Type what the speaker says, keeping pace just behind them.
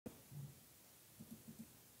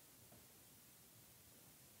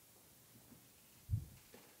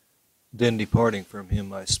Then departing from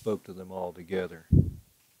him, I spoke to them all together,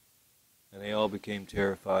 and they all became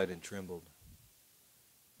terrified and trembled,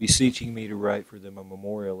 beseeching me to write for them a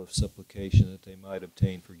memorial of supplication that they might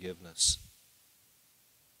obtain forgiveness,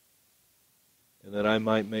 and that I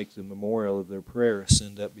might make the memorial of their prayer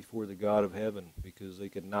send up before the God of heaven, because they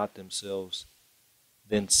could not themselves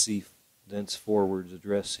thenceforwards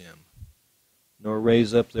address him, nor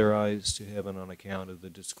raise up their eyes to heaven on account of the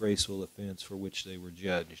disgraceful offense for which they were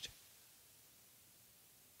judged.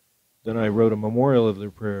 Then I wrote a memorial of their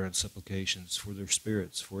prayer and supplications for their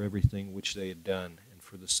spirits, for everything which they had done, and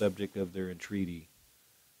for the subject of their entreaty,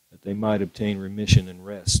 that they might obtain remission and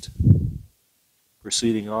rest.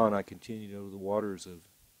 Proceeding on, I continued over the waters of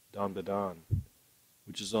Donbadan,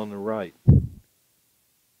 which is on the right,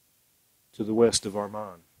 to the west of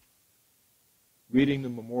Arman, reading the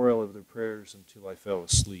memorial of their prayers until I fell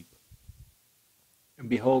asleep. And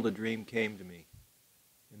behold, a dream came to me,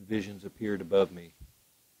 and visions appeared above me.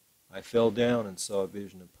 I fell down and saw a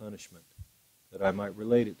vision of punishment, that I might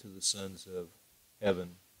relate it to the sons of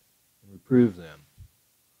heaven and reprove them.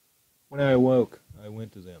 When I awoke, I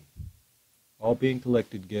went to them. All being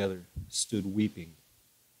collected together, stood weeping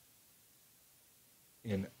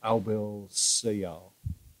in Albel Sayal,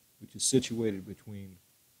 which is situated between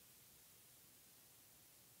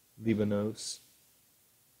Libanos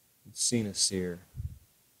and Senasir,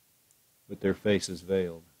 with their faces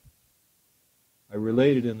veiled. I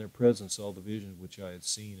related in their presence all the visions which I had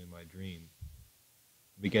seen in my dream,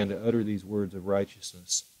 and began to utter these words of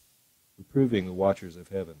righteousness, reproving the watchers of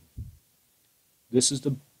heaven. This is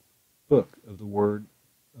the book of the word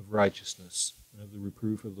of righteousness, and of the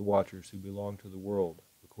reproof of the watchers who belong to the world,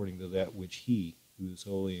 according to that which he, who is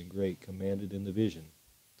holy and great, commanded in the vision.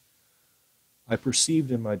 I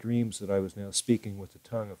perceived in my dreams that I was now speaking with the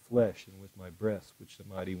tongue of flesh and with my breath, which the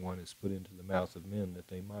Mighty One has put into the mouth of men, that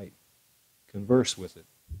they might converse with it,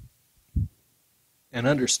 and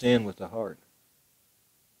understand with the heart.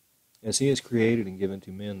 As he has created and given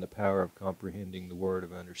to men the power of comprehending the word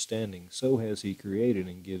of understanding, so has he created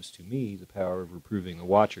and gives to me the power of reproving the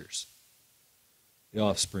watchers, the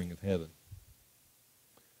offspring of heaven.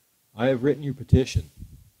 I have written your petition,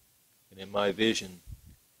 and in my vision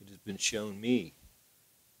it has been shown me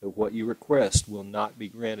that what you request will not be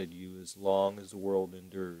granted you as long as the world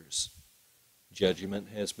endures. Judgment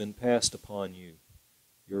has been passed upon you.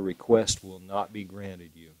 Your request will not be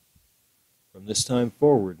granted you. From this time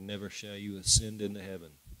forward, never shall you ascend into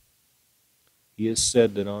heaven. He has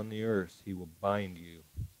said that on the earth he will bind you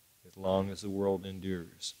as long as the world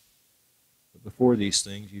endures. But before these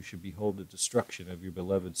things you should behold the destruction of your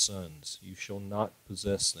beloved sons. You shall not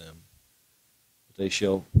possess them, but they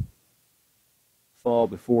shall fall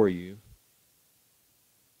before you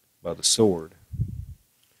by the sword.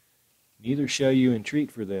 Neither shall you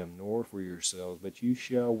entreat for them, nor for yourselves, but you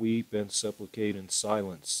shall weep and supplicate in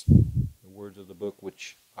silence. The words of the book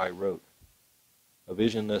which I wrote. A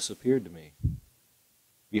vision thus appeared to me.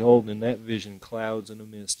 Behold, in that vision clouds and a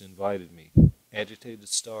mist invited me. Agitated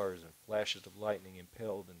stars and flashes of lightning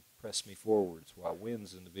impelled and pressed me forwards, while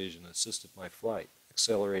winds in the vision assisted my flight,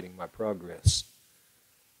 accelerating my progress.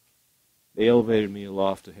 They elevated me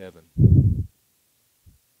aloft to heaven.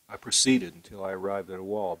 I proceeded until I arrived at a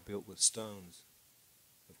wall built with stones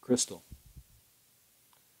of crystal.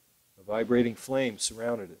 A vibrating flame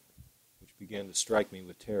surrounded it, which began to strike me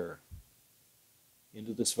with terror.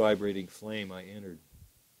 Into this vibrating flame I entered,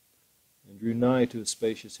 and drew nigh to a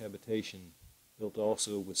spacious habitation built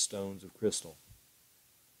also with stones of crystal.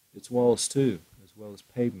 Its walls, too, as well as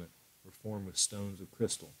pavement, were formed with stones of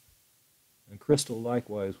crystal, and crystal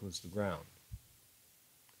likewise was the ground.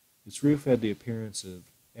 Its roof had the appearance of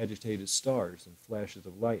agitated stars and flashes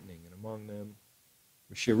of lightning, and among them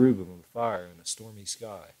were cherubim of fire in a stormy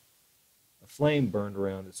sky. A flame burned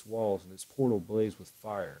around its walls, and its portal blazed with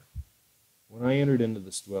fire. When I entered into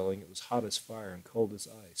this dwelling, it was hot as fire and cold as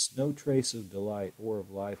ice. No trace of delight or of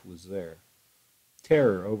life was there.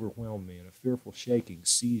 Terror overwhelmed me, and a fearful shaking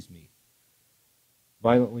seized me.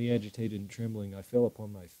 Violently agitated and trembling, I fell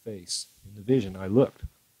upon my face. In the vision I looked,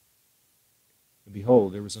 and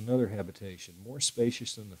behold, there was another habitation, more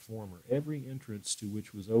spacious than the former, every entrance to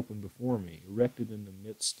which was open before me, erected in the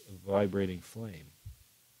midst of vibrating flame.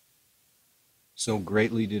 So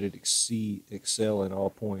greatly did it excel in all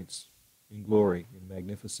points, in glory, in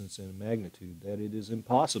magnificence, and in magnitude, that it is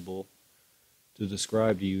impossible to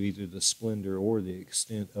describe to you either the splendor or the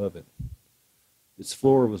extent of it. Its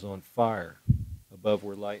floor was on fire, above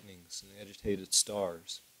were lightnings and agitated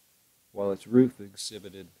stars, while its roof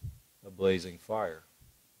exhibited a blazing fire.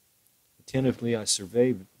 Attentively I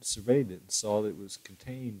surveyed it and saw that it was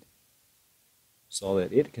contained saw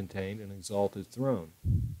that it contained an exalted throne,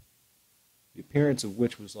 the appearance of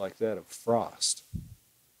which was like that of frost,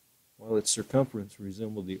 while its circumference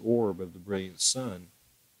resembled the orb of the brilliant sun,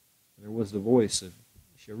 and there was the voice of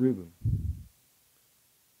cherubim.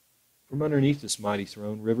 From underneath this mighty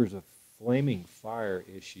throne, rivers of flaming fire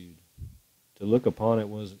issued. To look upon it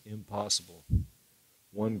was impossible.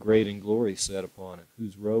 One great in glory sat upon it,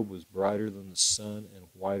 whose robe was brighter than the sun and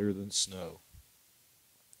whiter than snow.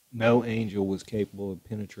 No angel was capable of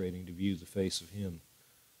penetrating to view the face of him,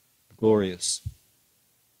 the glorious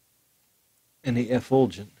and the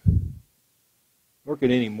effulgent, nor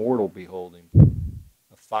could any mortal behold him.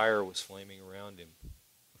 A fire was flaming around him.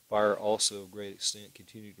 A fire also of great extent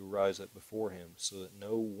continued to rise up before him, so that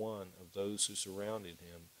no one of those who surrounded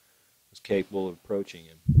him was capable of approaching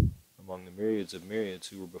him, among the myriads of myriads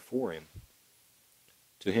who were before him.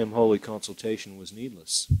 To him holy consultation was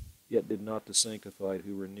needless, yet did not the sanctified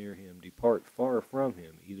who were near him depart far from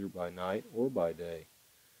him, either by night or by day,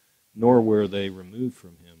 nor were they removed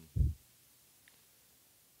from him.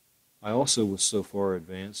 I also was so far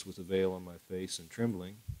advanced with a veil on my face and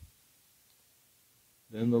trembling.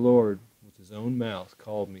 Then the Lord, with his own mouth,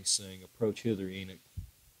 called me, saying, Approach hither, Enoch,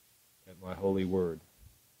 at my holy word.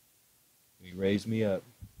 And he raised me up,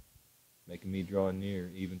 making me draw near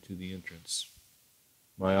even to the entrance.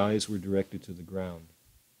 My eyes were directed to the ground.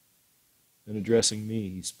 Then addressing me,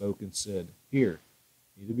 he spoke and said, Hear,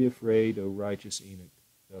 neither be afraid, O righteous Enoch,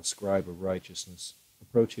 thou scribe of righteousness.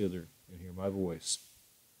 Approach hither and hear my voice.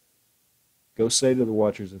 Go say to the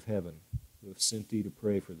watchers of heaven, who have sent thee to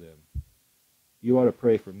pray for them, you ought to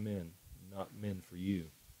pray for men, not men for you.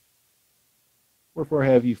 Wherefore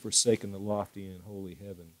have you forsaken the lofty and holy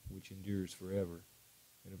heaven, which endures forever,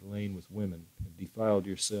 and have lain with women, have defiled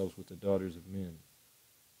yourselves with the daughters of men,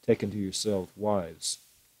 taken to yourselves wives,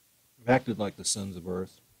 have acted like the sons of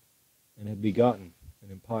earth, and have begotten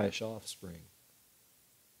an impious offspring?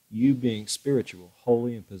 You, being spiritual,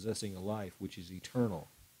 holy, and possessing a life which is eternal,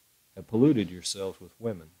 have polluted yourselves with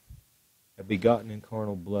women, have begotten in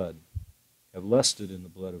carnal blood, have lusted in the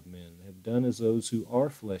blood of men, have done as those who are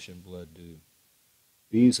flesh and blood do.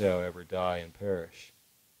 These, however, die and perish.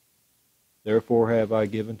 Therefore have I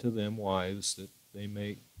given to them wives, that they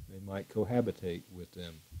might cohabitate with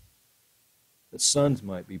them, that sons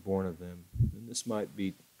might be born of them, and this might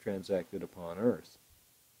be transacted upon earth.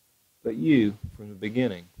 But you, from the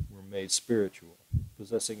beginning, were made spiritual,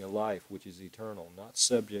 possessing a life which is eternal, not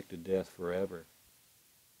subject to death forever.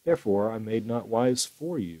 Therefore I made not wives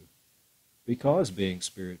for you, because, being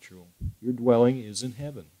spiritual, your dwelling is in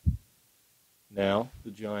heaven. Now the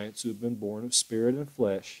giants who have been born of spirit and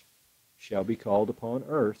flesh shall be called upon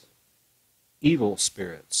earth evil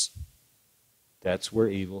spirits. That's where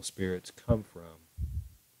evil spirits come from.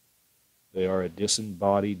 They are a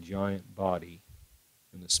disembodied giant body,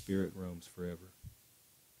 and the spirit roams forever.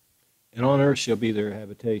 And on earth shall be their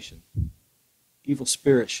habitation. Evil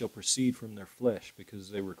spirits shall proceed from their flesh, because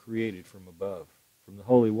they were created from above. From the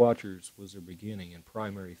holy watchers was their beginning and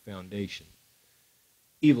primary foundation.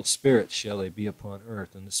 Evil spirits shall they be upon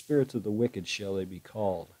earth, and the spirits of the wicked shall they be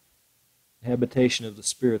called. The habitation of the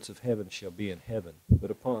spirits of heaven shall be in heaven,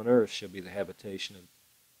 but upon earth shall be the habitation of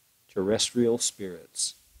terrestrial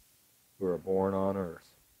spirits who are born on earth.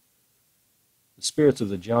 The spirits of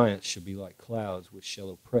the giants shall be like clouds, which shall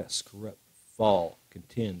oppress, corrupt, fall,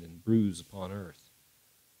 contend, and bruise upon earth.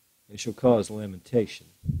 They shall cause lamentation.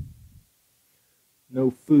 No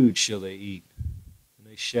food shall they eat, and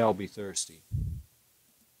they shall be thirsty.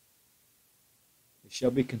 They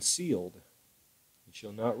shall be concealed, and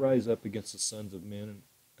shall not rise up against the sons of men and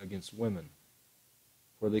against women,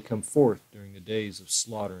 for they come forth during the days of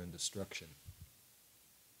slaughter and destruction.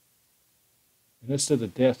 And as to the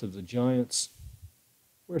death of the giants,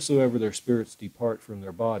 wheresoever their spirits depart from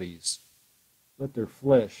their bodies, let their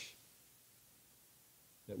flesh,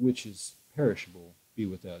 that which is perishable, be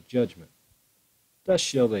without judgment. Thus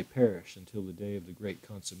shall they perish until the day of the great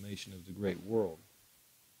consummation of the great world.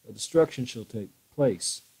 A destruction shall take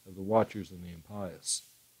place of the watchers and the impious.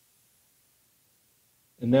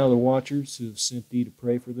 And now the watchers who have sent thee to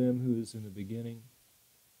pray for them, who is in the beginning,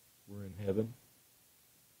 were in heaven.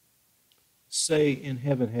 Say, in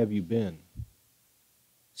heaven have you been.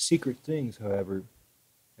 Secret things, however,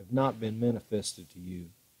 have not been manifested to you.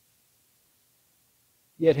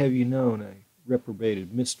 Yet have you known a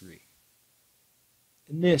reprobated mystery.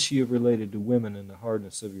 In this you have related to women in the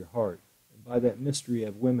hardness of your heart, and by that mystery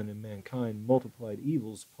have women and mankind multiplied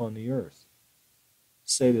evils upon the earth.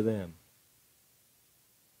 Say to them,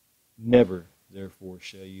 never, therefore,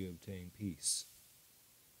 shall you obtain peace.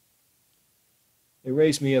 They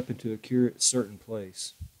raised me up into a certain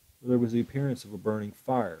place, for there was the appearance of a burning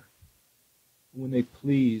fire. And when they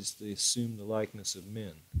pleased, they assumed the likeness of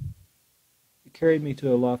men. It carried me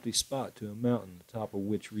to a lofty spot, to a mountain, the top of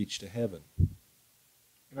which reached to heaven.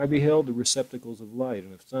 And I beheld the receptacles of light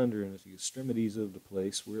and of thunder and at the extremities of the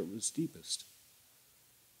place where it was deepest.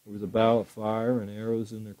 There was a bow of fire, and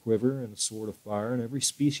arrows in their quiver, and a sword of fire, and every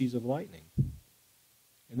species of lightning.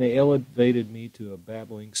 And they elevated me to a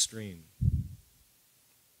babbling stream.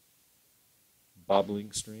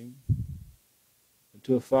 Bobbling stream? And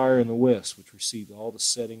to a fire in the west, which received all the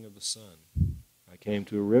setting of the sun. I came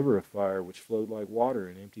to a river of fire, which flowed like water,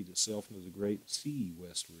 and emptied itself into the great sea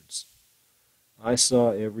westwards. I saw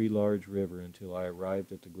every large river until I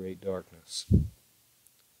arrived at the great darkness.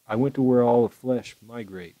 I went to where all the flesh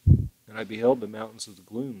migrate, and I beheld the mountains of the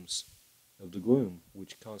gloom,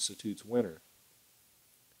 which constitutes winter,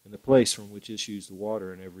 and the place from which issues the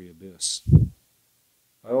water in every abyss.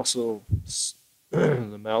 I also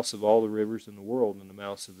the mouths of all the rivers in the world, and the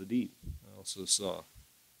mouths of the deep I also saw.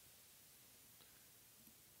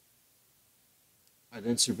 I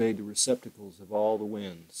then surveyed the receptacles of all the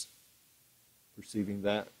winds, perceiving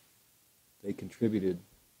that they contributed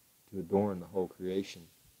to adorn the whole creation,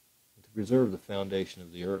 and to preserve the foundation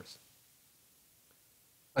of the earth.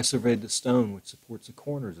 I surveyed the stone which supports the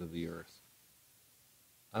corners of the earth.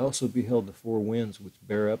 I also beheld the four winds which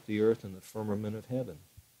bear up the earth and the firmament of heaven.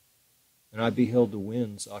 And I beheld the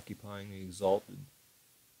winds occupying the exalted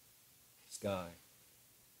sky,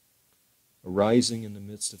 arising in the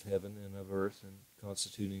midst of heaven and of earth and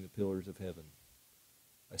constituting the pillars of heaven.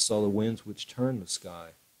 I saw the winds which turn the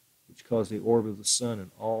sky, which cause the orb of the sun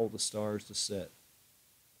and all the stars to set.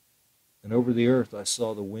 And over the earth I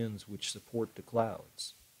saw the winds which support the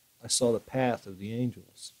clouds. I saw the path of the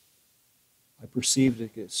angels. I perceived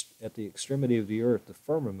at the extremity of the earth the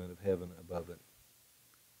firmament of heaven above it.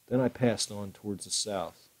 Then I passed on towards the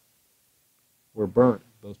south, where burnt,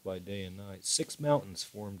 both by day and night, 6 mountains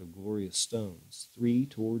formed of glorious stones, 3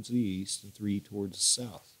 towards the east and 3 towards the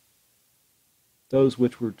south. Those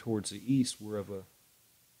which were towards the east were of a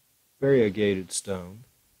variegated stone,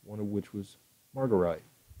 one of which was margarite,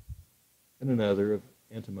 and another of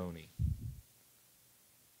antimony.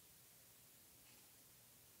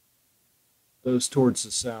 Those towards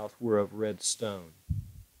the south were of red stone.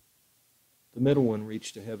 The middle one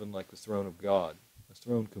reached to heaven like the throne of God, a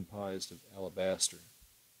throne composed of alabaster,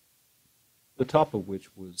 the top of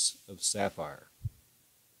which was of sapphire.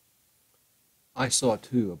 I saw,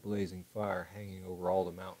 too, a blazing fire hanging over all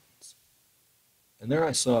the mountains. And there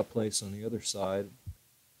I saw a place on the other side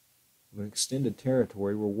of an extended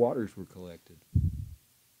territory where waters were collected.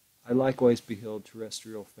 I likewise beheld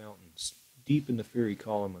terrestrial fountains, deep in the fiery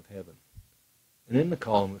column of heaven. And in the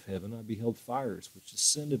column of heaven I beheld fires which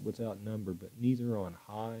ascended without number, but neither on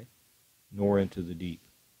high nor into the deep.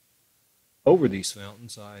 Over these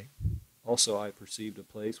fountains I perceived a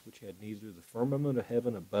place which had neither the firmament of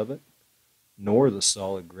heaven above it, nor the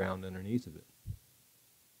solid ground underneath of it.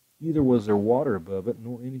 Neither was there water above it,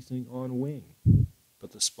 nor anything on wing,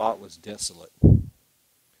 but the spot was desolate. And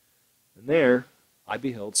there I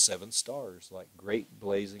beheld 7 stars, like great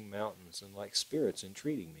blazing mountains, and like spirits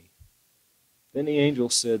entreating me. Then the angel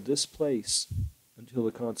said, "This place, until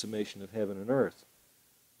the consummation of heaven and earth,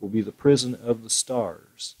 will be the prison of the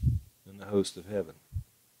stars and the host of heaven."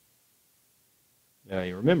 Now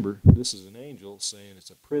you remember, this is an angel saying it's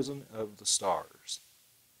a prison of the stars.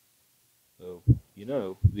 So, you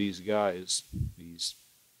know, these guys, these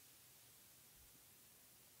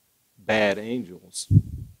bad angels,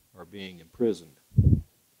 are being imprisoned.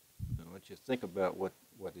 Now I want you to think about what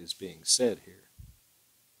is being said here.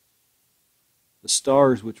 The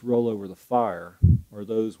stars which roll over the fire are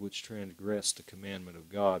those which transgressed the commandment of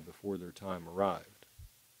God before their time arrived,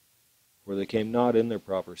 for they came not in their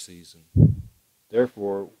proper season.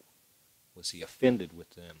 Therefore was he offended with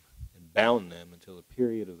them, and bound them until the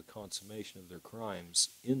period of the consummation of their crimes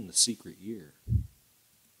in the secret year.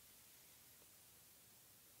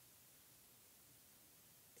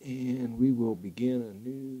 And we will begin a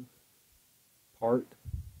new part.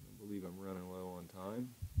 I believe I'm running low on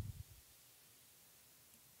time.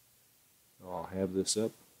 I'll have this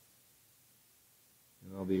up,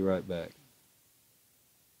 and I'll be right back.